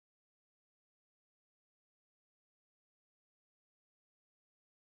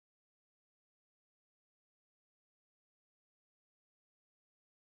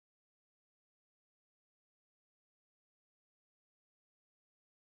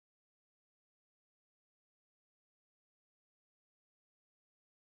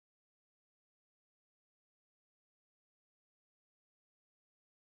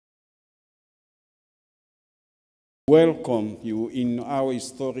welcome you in our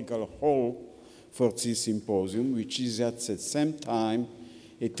historical hall for this symposium, which is at the same time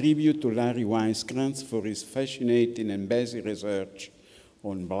a tribute to Larry Weiskrantz for his fascinating and basic research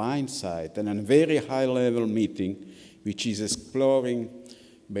on blind sight, and a very high-level meeting which is exploring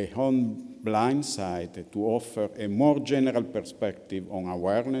beyond blind sight to offer a more general perspective on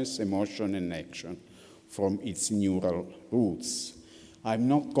awareness, emotion, and action from its neural roots. I'm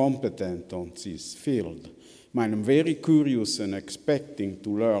not competent on this field, but I'm very curious and expecting to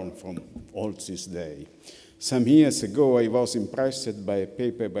learn from all this day. Some years ago, I was impressed by a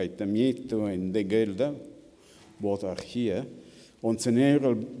paper by Tamietto and delle, both are here, on the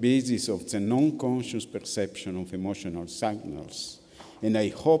neural basis of the non-conscious perception of emotional signals. And I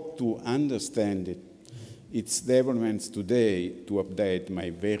hope to understand its developments today to update my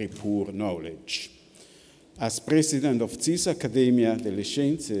very poor knowledge. As president of this Accademia delle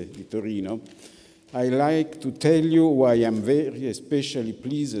Scienze di Torino, I like to tell you why I'm very especially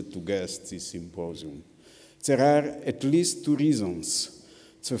pleased to guest this symposium. There are at least two reasons.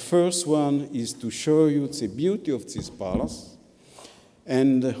 The first one is to show you the beauty of this palace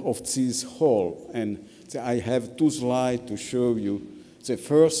and of this hall. And I have two slides to show you. The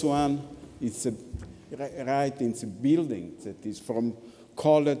first one is right in the building that is from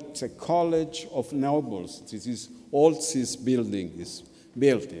the College of Nobles. This is all this building is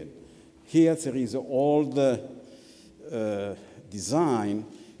built in. Here there is all the design,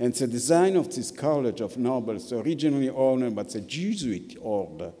 and the design of this College of Nobles originally owned by the Jesuit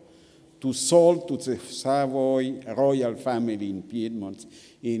order to sold to the Savoy royal family in Piedmont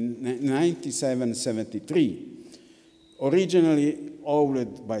in 1773. Originally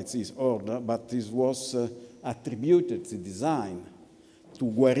owned by this order, but this was attributed, the design, to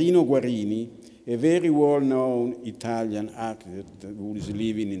Guarino Guarini, a very well-known Italian architect who is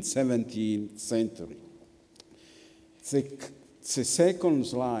living in the 17th century. The second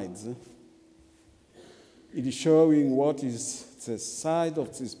slide it is showing what is the side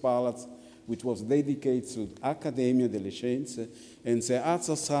of this palace which was dedicated to Accademia delle Scienze, and the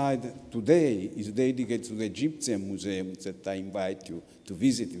other side today is dedicated to the Egyptian Museum that I invite you to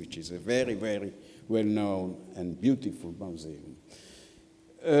visit, which is a very, very well-known and beautiful museum.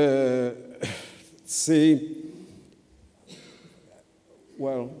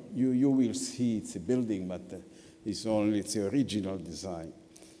 Well, you will see it's a building, but it's only the original design.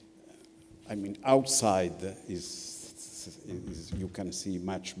 I mean, outside is you can see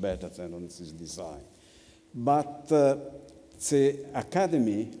much better than on this design. But the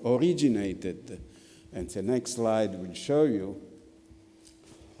Academy originated, and the next slide will show you,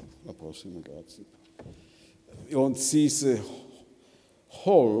 on this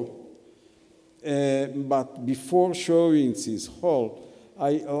hall, but before showing this hall,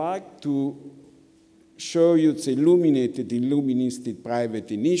 I like to show you the illuminated illuministic private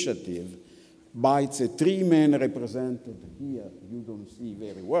initiative by the three men represented here, you don't see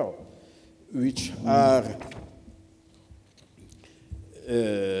very well, which are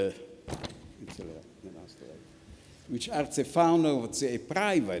the founder of the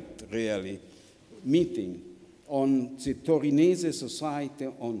private, really, meeting on the Torinese Society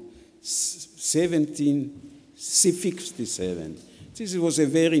on 1757. This was a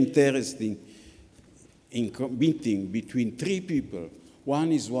very interesting meeting between three people.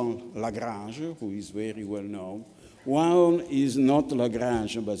 One is Lagrange, who is very well known. One is not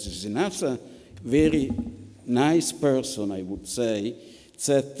Lagrange, but is another very nice person, I would say,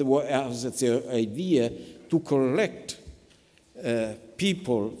 that has the idea to collect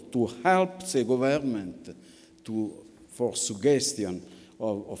people to help the government for suggestion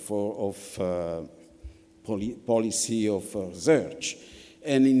of policy of research.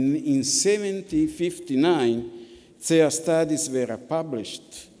 And in 1759, their studies were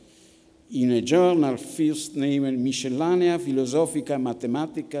published in a journal first named Miscellanea Philosophica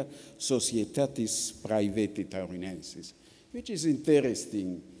Mathematica Societatis Praeveti Taurinensis, which is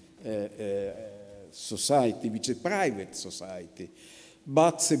interesting society, which is a private society.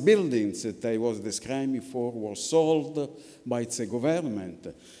 But the buildings that I was describing before were sold by the government.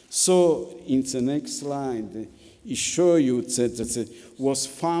 So in the next slide, I show you that it was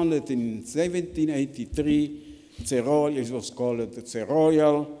founded in 1783. It was called the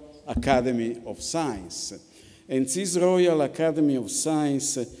Royal Academy of Science. And this Royal Academy of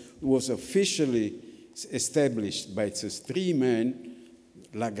Science was officially established by these three men.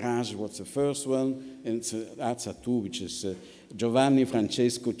 Lagrange was the first one, and the other two, which is Giovanni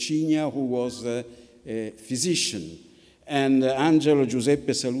Francesco Cigna, who was a physician, and Angelo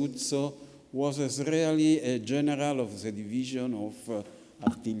Giuseppe Saluzzo was really a general of the division of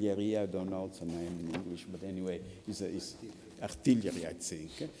artillery, I don't know the name in English, but anyway, is artillery, I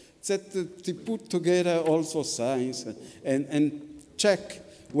think, that they put together also science and check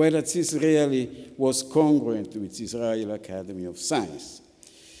whether this really was congruent with the Israeli Academy of Science.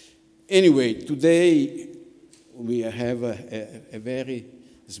 Anyway, today we have a very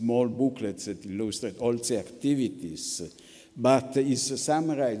small booklet that illustrates all the activities, but is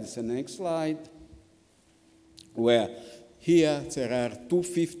summarized in the next slide, where here there are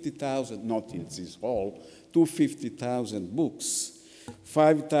 250,000, not in this hall, 250,000 books,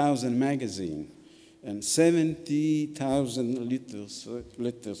 5,000 magazines, and 70,000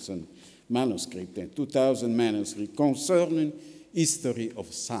 letters and manuscripts, and 2,000 manuscripts concerning history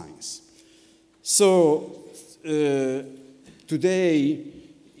of science. So today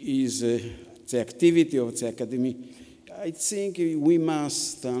is the activity of the Academy. I think we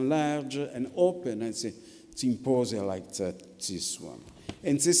must enlarge and open a symposia like this one.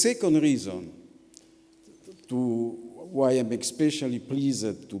 And the second reason why I'm especially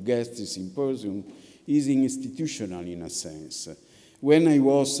pleased to get this symposium is institutional in a sense. When I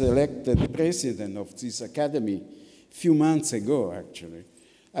was elected president of this academy, a few months ago actually,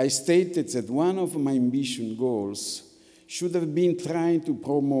 I stated that one of my ambition goals should have been trying to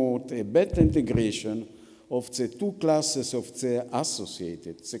promote a better integration of the two classes of the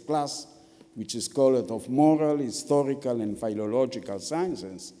associated, the class which is called of moral, historical, and philological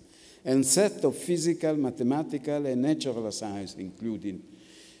sciences, and set of physical, mathematical, and natural science, including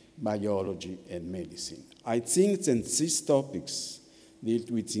biology and medicine. I think that these topics dealt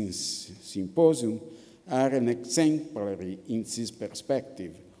with in symposium are an exemplary in this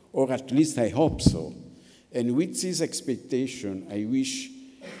perspective, or at least I hope so. And with this expectation, I wish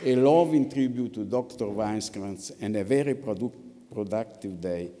a loving tribute to Dr. Weiskrantz and a very productive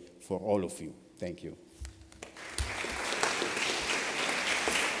day for all of you. Thank you.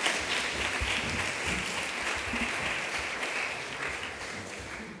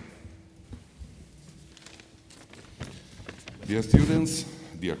 Dear students,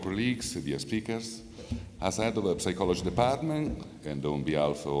 dear colleagues, dear speakers, as head of the psychology department and on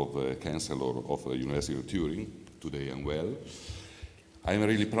behalf of the Chancellor of the University of Turin, today and well, I am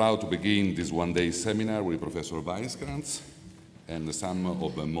really proud to begin this one-day seminar with Professor Weiskrantz and some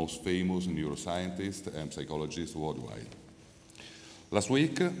of the most famous neuroscientists and psychologists worldwide. Last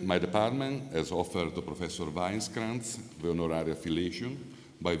week, my department has offered to Professor Weiskrantz the honorary affiliation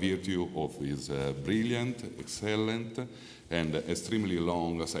by virtue of his brilliant, excellent, and extremely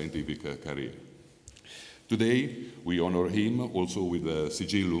long scientific career. Today, we honor him also with the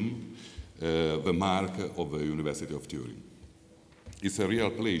sigillum, the mark of the University of Turin. It's a real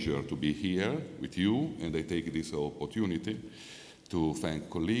pleasure to be here with you, and I take this opportunity to thank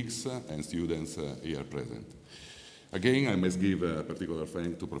colleagues and students here present. Again, I must give a particular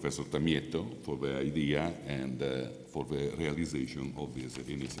thanks to Professor Tamietto for the idea and for the realization of this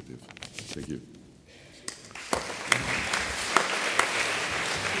initiative. Thank you.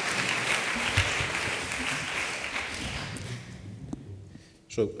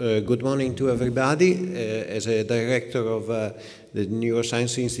 So, good morning to everybody. As a director of the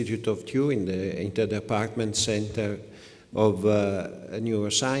Neuroscience Institute of Turin, the Interdepartment Center of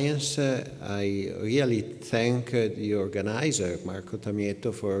Neuroscience, I really thank the organizer, Marco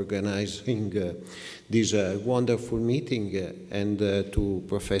Tamietto, for organizing this wonderful meeting, and to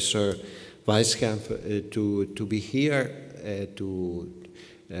Professor Weiskrantz to be here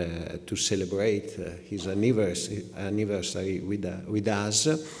to celebrate his anniversary with us.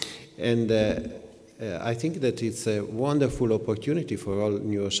 And I think that it's a wonderful opportunity for all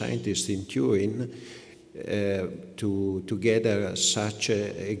neuroscientists in Turin to gather such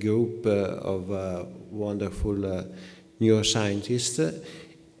a group of wonderful neuroscientists.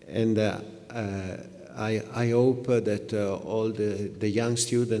 And I hope that all the young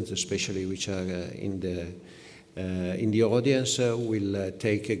students, especially which are in the audience, will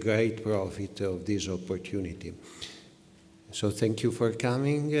take a great profit of this opportunity. So thank you for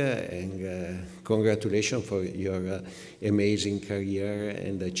coming, and congratulations for your amazing career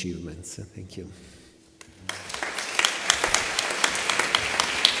and achievements. Thank you.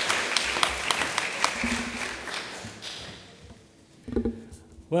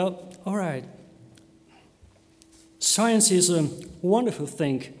 Well, all right. Science is a wonderful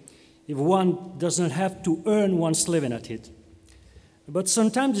thing if one does not have to earn one's living at it. But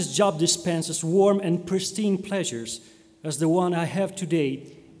sometimes this job dispenses warm and pristine pleasures, as the one I have today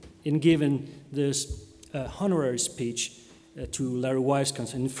in giving this honorary speech to Larry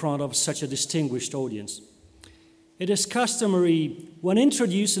Weiskrantz in front of such a distinguished audience. It is customary, when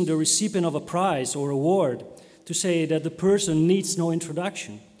introducing the recipient of a prize or award, to say that the person needs no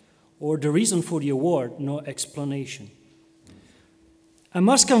introduction, or the reason for the award, no explanation. I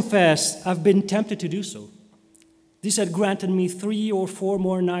must confess, I've been tempted to do so. This had granted me 3 or 4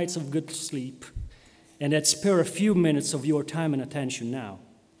 more nights of good sleep, and had spared a few minutes of your time and attention now.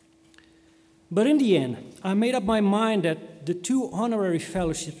 But in the end, I made up my mind that the 2 honorary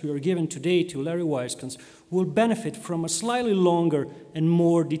fellowships we are given today to Larry Weiskrantz will benefit from a slightly longer and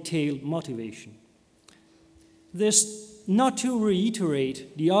more detailed motivation. This not to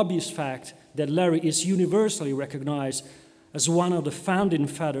reiterate the obvious fact that Larry is universally recognized as one of the founding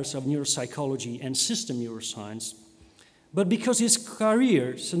fathers of neuropsychology and system neuroscience, but because his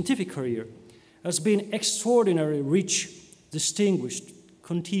career, scientific career, has been extraordinarily rich, distinguished,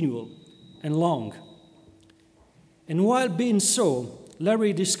 continual, and long. And while being so,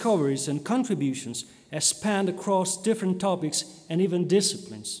 Larry's discoveries and contributions have spanned across different topics and even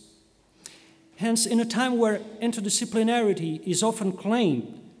disciplines. Hence, in a time where interdisciplinarity is often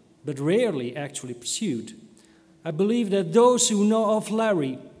claimed, but rarely actually pursued, I believe that those who know of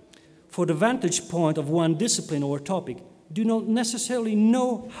Larry for the vantage point of one discipline or topic do not necessarily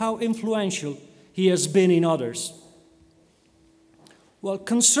know how influential he has been in others. Well,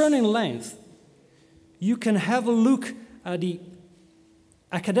 concerning length, you can have a look at the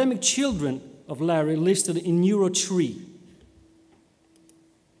academic children of Larry listed in Neuro 3.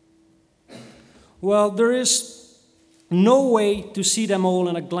 Well, there is no way to see them all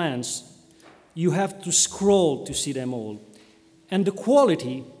in a glance. You have to scroll to see them all. And the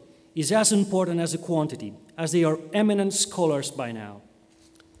quality is as important as the quantity, as they are eminent scholars by now.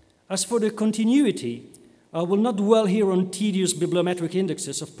 As for the continuity, I will not dwell here on tedious bibliometric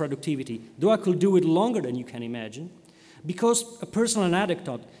indexes of productivity, though I could do it longer than you can imagine, because a personal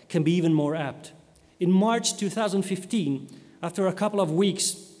anecdote can be even more apt. In March 2015, after a couple of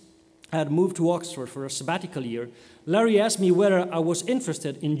weeks, I had moved to Oxford for a sabbatical year. Larry asked me whether I was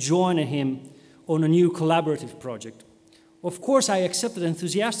interested in joining him on a new collaborative project. Of course, I accepted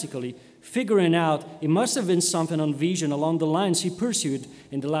enthusiastically, figuring out it must have been something on vision along the lines he pursued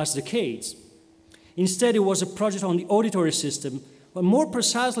in the last decades. Instead, it was a project on the auditory system, but more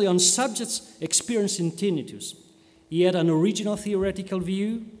precisely on subjects experiencing tinnitus. He had an original theoretical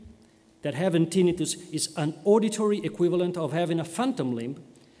view that having tinnitus is an auditory equivalent of having a phantom limb,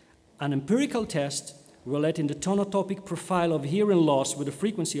 an empirical test relating the tonotopic profile of hearing loss with the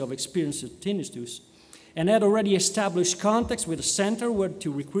frequency of experienced tinnitus, and had already established contacts with a center where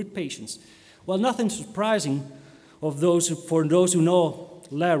to recruit patients. Well, nothing surprising for those who know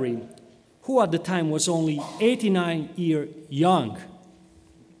Larry, who at the time was only 89 years young.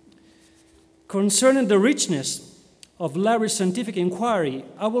 Concerning the richness of Larry's scientific inquiry,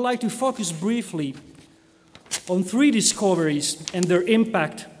 I would like to focus briefly on 3 discoveries and their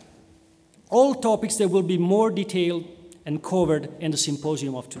impact, all topics that will be more detailed and covered in the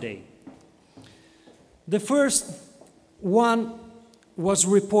symposium of today. The first one was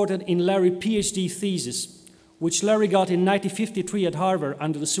reported in Larry's PhD thesis, which Larry got in 1953 at Harvard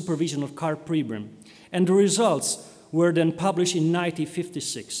under the supervision of Carl Pribram, and the results were then published in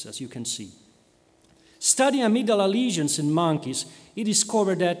 1956, as you can see. Studying amygdala lesions in monkeys, he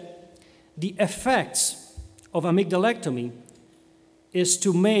discovered that the effects of amygdalectomy is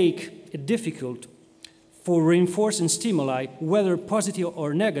to make it difficult for reinforcing stimuli, whether positive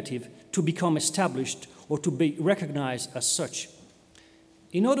or negative, to become established or to be recognized as such.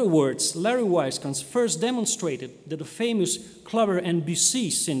 In other words, Larry Weiskrantz first demonstrated that the famous Clover and Bussy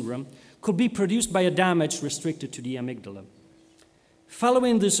syndrome could be produced by a damage restricted to the amygdala.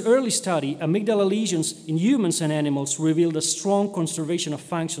 Following this early study, amygdala lesions in humans and animals revealed a strong conservation of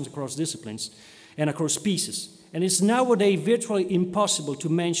functions across disciplines and across species. And it's nowadays virtually impossible to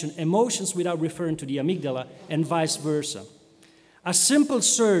mention emotions without referring to the amygdala and vice versa. A simple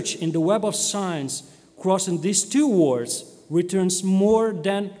search in the web of science crossing these 2 words returns more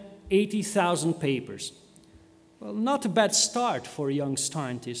than 80,000 papers. Well, not a bad start for a young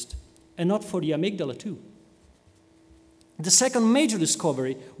scientist, and not for the amygdala too. The second major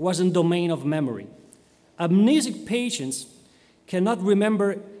discovery was in the domain of memory. Amnesic patients cannot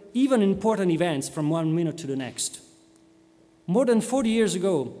remember even important events from one minute to the next. More than 40 years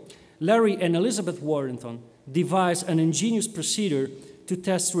ago, Larry and Elizabeth Warrington devised an ingenious procedure to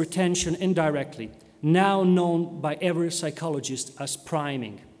test retention indirectly, now known by every psychologist as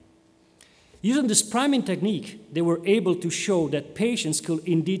priming. Using this priming technique, they were able to show that patients could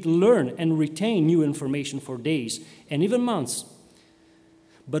indeed learn and retain new information for days and even months,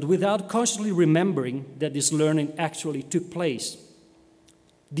 but without consciously remembering that this learning actually took place.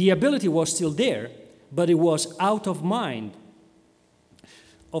 The ability was still there, but it was out of mind.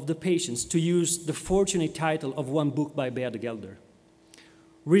 of the patients, to use the fortunate title of one book by Beat Gelder.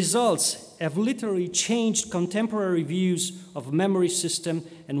 Results have literally changed contemporary views of memory system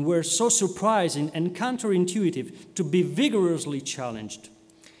and were so surprising and counterintuitive to be vigorously challenged.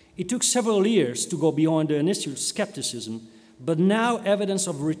 It took several years to go beyond the initial skepticism, but now evidence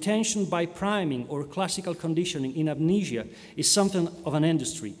of retention by priming or classical conditioning in amnesia is something of an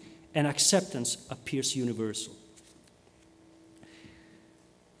industry, and acceptance appears universal.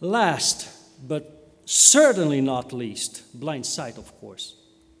 Last, but certainly not least, blind sight, of course.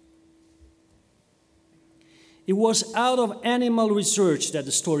 It was out of animal research that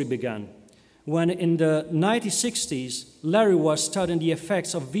the story began, when in the 1960s, Larry was studying the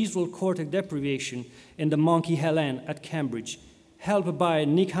effects of visual cortex deprivation in the monkey Helen at Cambridge, helped by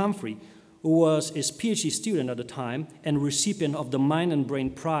Nick Humphrey, who was his PhD student at the time and recipient of the Mind and Brain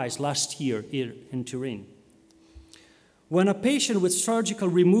Prize last year here in Turin. When a patient with surgical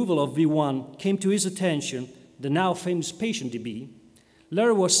removal of V1 came to his attention, the now famous patient DB,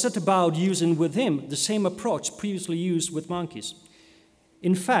 Larry was set about using with him the same approach previously used with monkeys.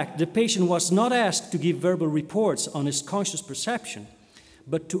 In fact, the patient was not asked to give verbal reports on his conscious perception,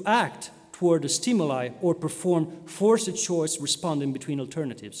 but to act toward the stimuli or perform forced choice responding between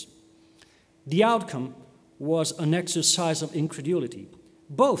alternatives. The outcome was an exercise of incredulity,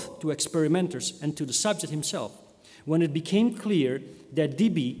 both to experimenters and to the subject himself, when it became clear that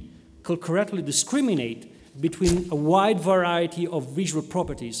DB could correctly discriminate between a wide variety of visual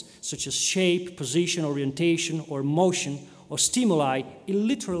properties, such as shape, position, orientation, or motion, or stimuli he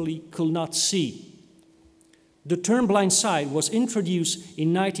literally could not see. The term blind sight was introduced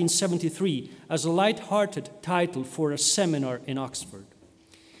in 1973 as a light-hearted title for a seminar in Oxford.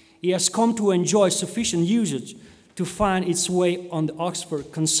 It has come to enjoy sufficient usage to find its way on the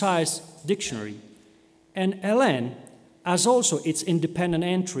Oxford Concise Dictionary, and Helen has also its independent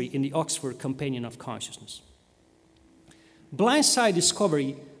entry in the Oxford Companion of Consciousness. Blind sight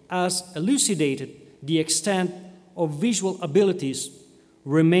discovery has elucidated the extent of visual abilities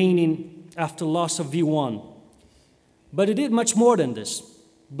remaining after loss of V1. But it did much more than this.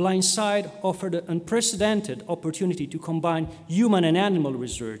 Blind sight offered an unprecedented opportunity to combine human and animal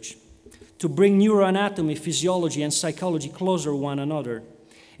research, to bring neuroanatomy, physiology, and psychology closer to one another,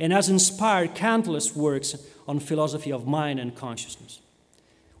 and has inspired countless works on philosophy of mind and consciousness.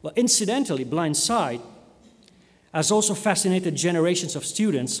 Well, incidentally, blind sight has also fascinated generations of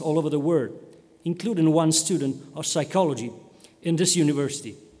students all over the world, including one student of psychology in this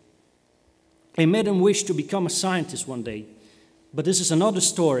university. I made him wish to become a scientist one day, but this is another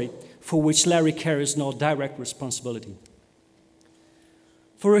story for which Larry carries no direct responsibility.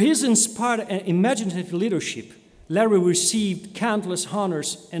 For his inspired and imaginative leadership, Larry received countless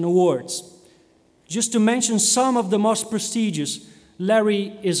honors and awards. Just to mention some of the most prestigious,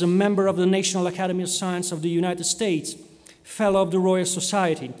 Larry is a member of the National Academy of Sciences of the United States, Fellow of the Royal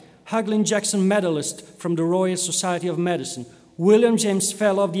Society, Haglin Jackson Medalist from the Royal Society of Medicine, William James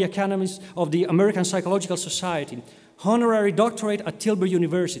Fellow of the Academies of the American Psychological Society, Honorary Doctorate at Tilburg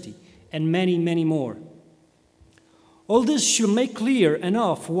University, and many, many more. All this should make clear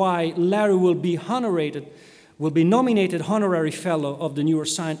enough why Larry will be nominated Honorary Fellow of the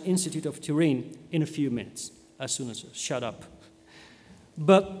Neuroscience Institute of Turin in a few minutes, as soon as shut up.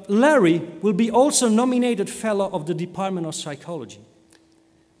 But Larry will be also nominated Fellow of the Department of Psychology.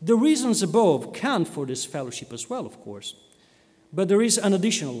 The reasons above count for this fellowship as well, of course, but there is an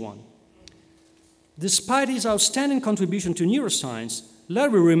additional one. Despite his outstanding contribution to neuroscience,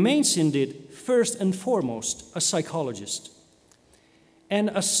 Larry remains indeed first and foremost a psychologist. And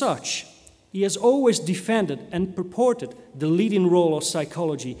as such, he has always defended and purported the leading role of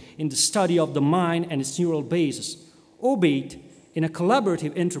psychology in the study of the mind and its neural basis, albeit in a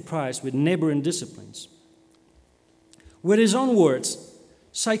collaborative enterprise with neighboring disciplines. With his own words,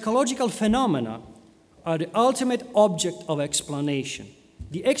 psychological phenomena are the ultimate object of explanation.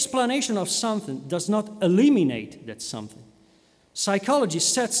 The explanation of something does not eliminate that something. Psychology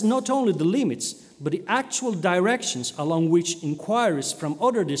sets not only the limits, but the actual directions along which inquiries from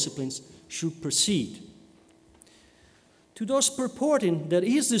other disciplines should proceed. To those purporting that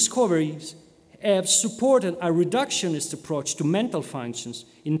his discoveries have supported a reductionist approach to mental functions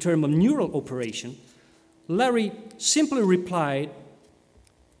in terms of neural operation, Larry simply replied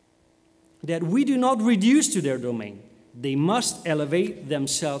that we do not reduce to their domain. They must elevate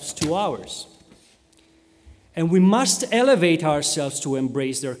themselves to ours. And we must elevate ourselves to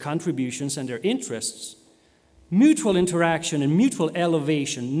embrace their contributions and their interests. Mutual interaction and mutual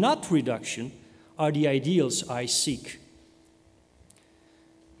elevation, not reduction, are the ideals I seek.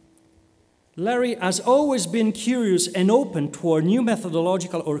 Larry has always been curious and open toward new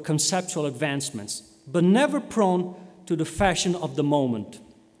methodological or conceptual advancements, but never prone to the fashion of the moment.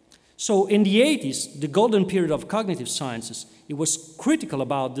 So in the 80s, the golden period of cognitive sciences, he was critical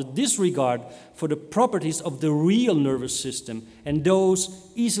about the disregard for the properties of the real nervous system and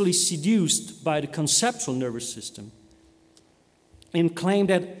those easily seduced by the conceptual nervous system, and claimed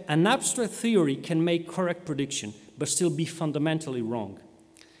that an abstract theory can make correct prediction but still be fundamentally wrong.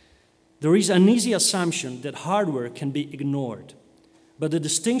 There is an easy assumption that hardware can be ignored, but the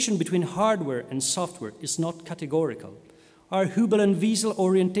distinction between hardware and software is not categorical. Are Hubel and Wiesel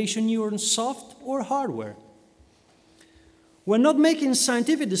orientation neurons soft or hardware? When not making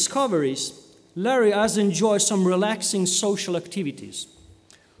scientific discoveries, Larry has enjoyed some relaxing social activities.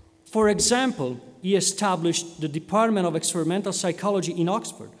 For example, he established the Department of Experimental Psychology in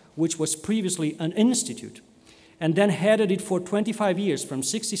Oxford, which was previously an institute, and then headed it for 25 years, from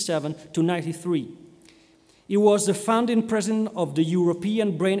 67 to 93. He was the founding president of the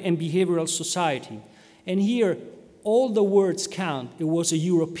European Brain and Behavioral Society, and here all the words count. It was a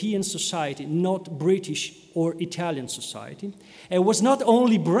European society, not British or Italian society. And it was not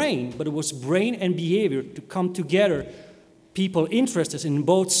only brain, but it was brain and behavior to come together, people interested in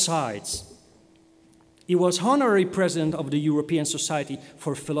both sides. He was honorary president of the European Society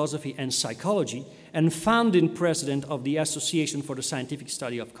for Philosophy and Psychology and founding president of the Association for the Scientific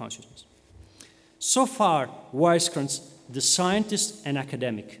Study of Consciousness. So far, Weiskrantz, the scientist and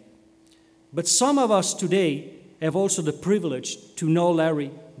academic. But some of us today have also the privilege to know Larry,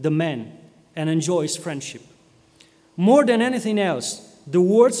 the man, and enjoy his friendship. More than anything else, the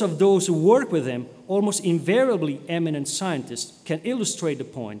words of those who work with him, almost invariably eminent scientists, can illustrate the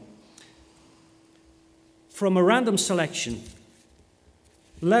point. From a random selection,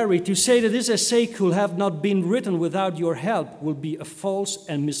 Larry, to say that this essay could have not been written without your help will be a false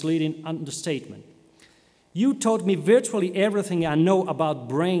and misleading understatement. You taught me virtually everything I know about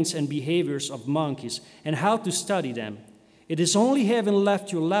brains and behaviors of monkeys and how to study them. It is only having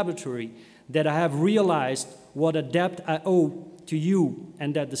left your laboratory that I have realized what a debt I owe to you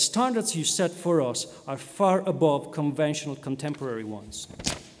and that the standards you set for us are far above conventional contemporary ones.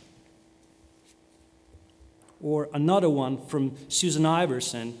 Or another one from Susan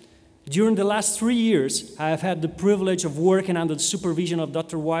Iverson. During the last 3 years, I have had the privilege of working under the supervision of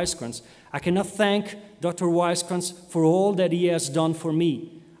Dr. Weiskrantz. I cannot thank Dr. Weiskrantz for all that he has done for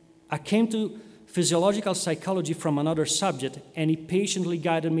me. I came to physiological psychology from another subject, and he patiently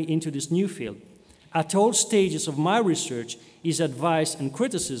guided me into this new field. At all stages of my research, his advice and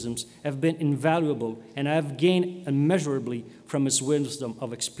criticisms have been invaluable, and I have gained immeasurably from his wisdom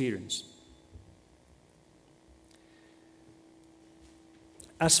of experience.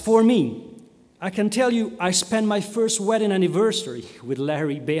 As for me, I can tell you I spent my first wedding anniversary with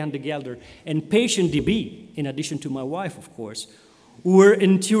Larry, Bea, and de Gelder, and patient DB, in addition to my wife, of course, who were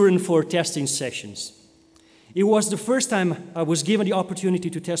in Turin for testing sessions. It was the first time I was given the opportunity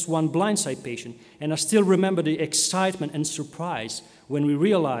to test one blindside patient, and I still remember the excitement and surprise when we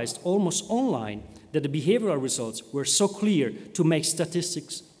realized, almost online, that the behavioral results were so clear to make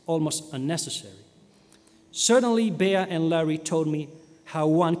statistics almost unnecessary. Certainly, Bea and Larry told me how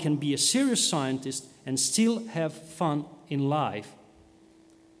one can be a serious scientist and still have fun in life,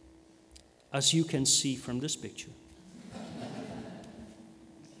 as you can see from this picture.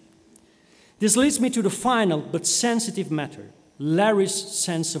 This leads me to the final but sensitive matter, Larry's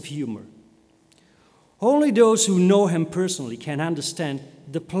sense of humor. Only those who know him personally can understand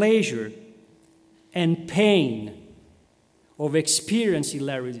the pleasure and pain of experiencing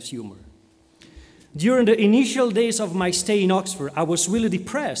Larry's humor. During the initial days of my stay in Oxford, I was really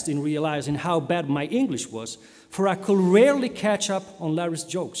depressed in realizing how bad my English was, for I could rarely catch up on Larry's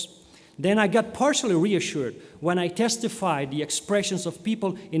jokes. Then I got partially reassured when I testified the expressions of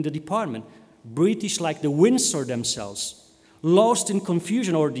people in the department, British like the Windsor themselves, lost in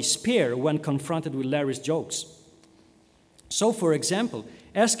confusion or despair when confronted with Larry's jokes. So, for example,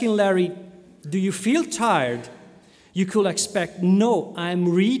 asking Larry, "Do you feel tired?" you could expect, "No, I'm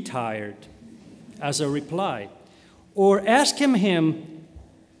retired," as a reply. Or asking him,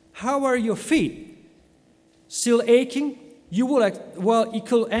 "How are your feet? Still aching?" You will, well, he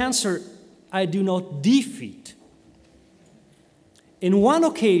could answer, "I do not defeat." In one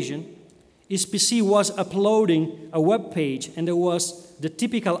occasion, his PC was uploading a web page and there was the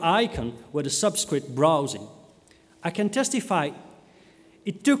typical icon with the subscript browsing. I can testify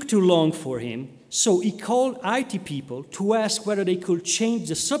it took too long for him, so he called IT people to ask whether they could change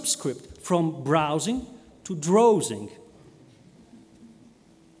the subscript from browsing to drowsing.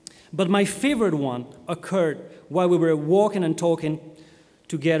 But my favorite one occurred while we were walking and talking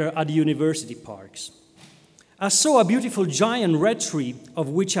together at the university parks. I saw a beautiful giant red tree, of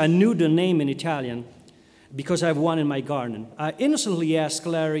which I knew the name in Italian, because I have one in my garden. I innocently asked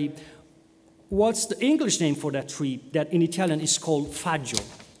Larry, what's the English name for that tree that in Italian is called faggio?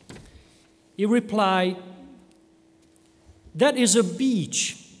 He replied, that is a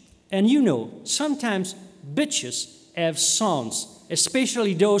beech. And you know, sometimes beaches have songs,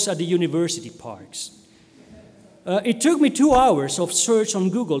 especially those at the university parks. It took me 2 hours of search on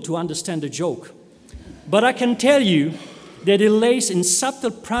Google to understand the joke. But I can tell you that it lays in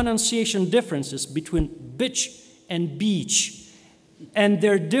subtle pronunciation differences between bitch and beach, and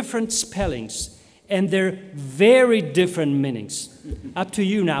their different spellings, and their very different meanings. Up to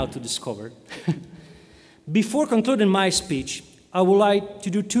you now to discover. Before concluding my speech, I would like to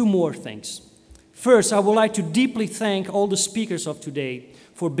do 2 more things. First, I would like to deeply thank all the speakers of today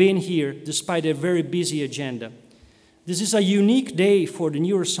for being here despite a very busy agenda. This is a unique day for the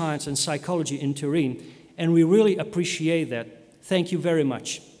neuroscience and psychology in Turin, and we really appreciate that. Thank you very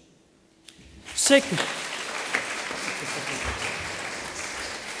much. Second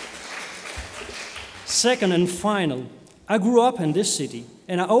and final, I grew up in this city,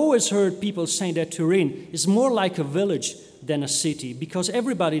 and I always heard people saying that Turin is more like a village than a city because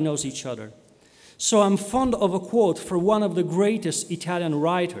everybody knows each other. So I'm fond of a quote from one of the greatest Italian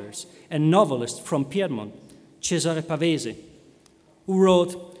writers and novelists from Piedmont, Cesare Pavese, who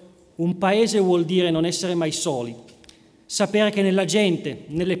wrote, un paese vuol dire non essere mai soli, sapere che nella gente,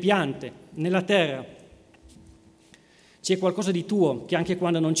 nelle piante, nella terra c'è qualcosa di tuo che anche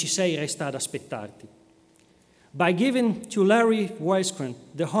quando non ci sei resta ad aspettarti. By giving to Larry Weiskrantz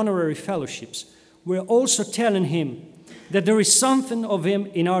the honorary fellowships, we're also telling him that there is something of him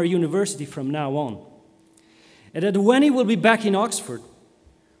in our university from now on, and that when he will be back in Oxford,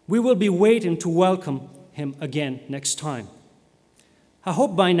 we will be waiting to welcome him again next time. I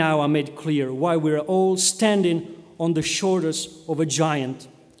hope by now I made clear why we're all standing on the shoulders of a giant,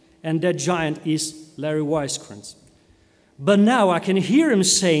 and that giant is Larry Weiskrantz. But now I can hear him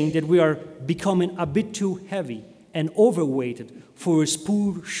saying that we are becoming a bit too heavy and overweighted for his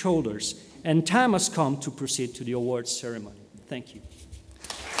poor shoulders, and time has come to proceed to the awards ceremony. Thank you.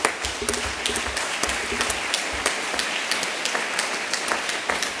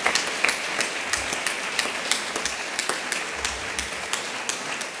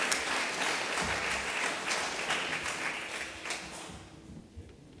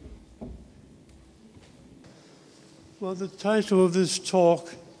 Well, the title of this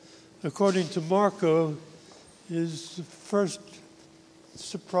talk, according to Marco, is the first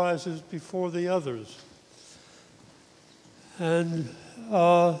surprises before the others. And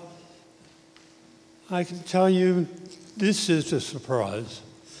I can tell you this is a surprise.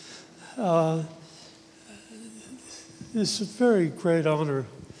 It's a very great honor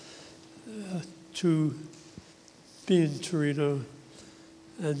to be in Torino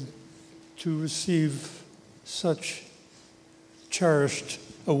and to receive such cherished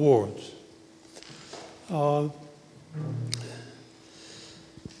awards.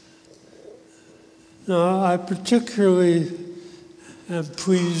 Now, I particularly am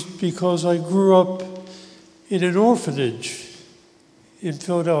pleased because I grew up in an orphanage in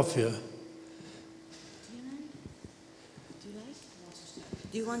Philadelphia.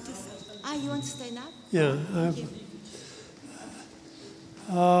 Do you want to? You want to stand up? Yeah. In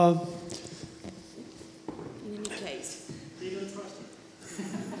any case.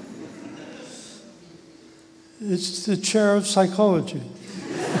 It's the chair of psychology.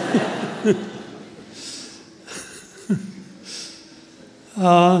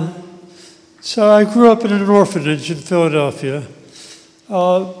 So I grew up in an orphanage in Philadelphia.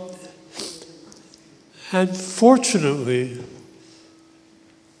 And fortunately,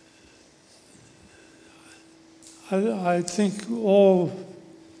 I think all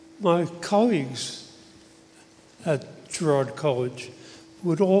my colleagues at Girard College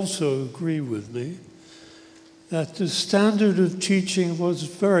would also agree with me that the standard of teaching was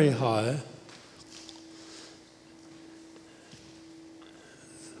very high,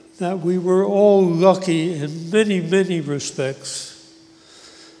 that we were all lucky in many, many respects.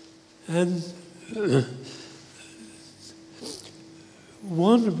 And I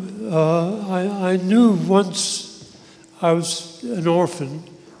knew once I was an orphan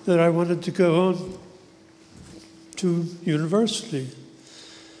that I wanted to go on to university.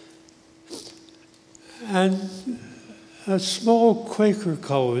 And a small Quaker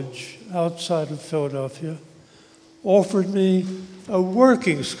college outside of Philadelphia offered me a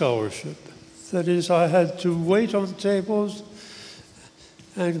working scholarship. That is, I had to wait on tables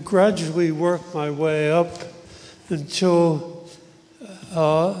and gradually work my way up until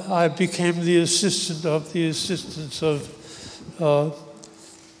I became the assistant of the assistants of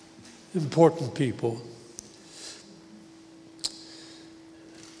important people.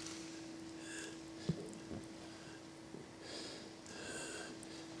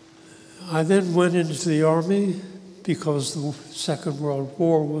 I then went into the army because the Second World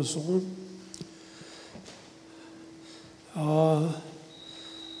War was on.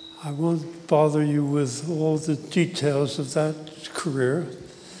 I won't bother you with all the details of that career.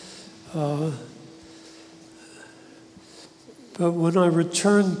 But when I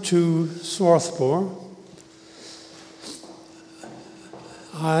returned to Swarthmore,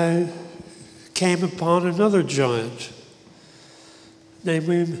 I came upon another giant,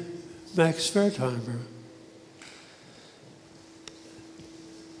 namely Max Wertheimer.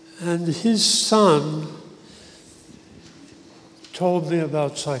 And his son told me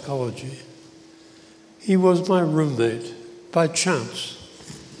about psychology. He was my roommate by chance.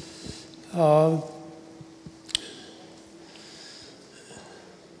 I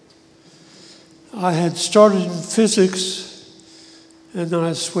had started in physics and then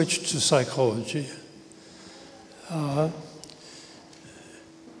I switched to psychology.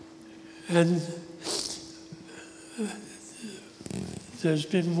 And there's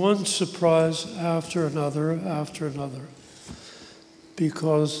been one surprise after another,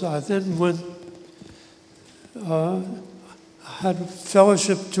 because I then went, had a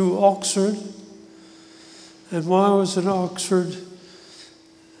fellowship to Oxford, and while I was in Oxford,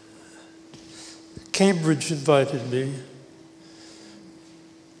 Cambridge invited me.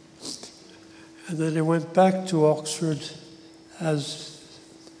 And then I went back to Oxford as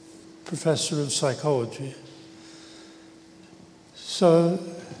professor of psychology. So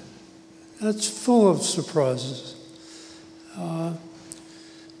that's full of surprises.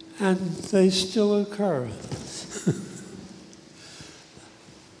 And they still occur.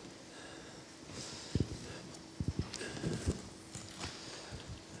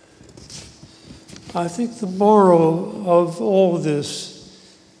 I think the moral of all this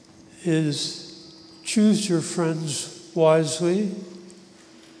is choose your friends wisely,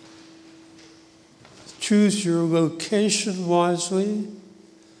 choose your location wisely,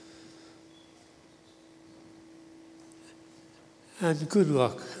 and good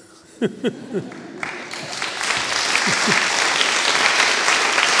luck.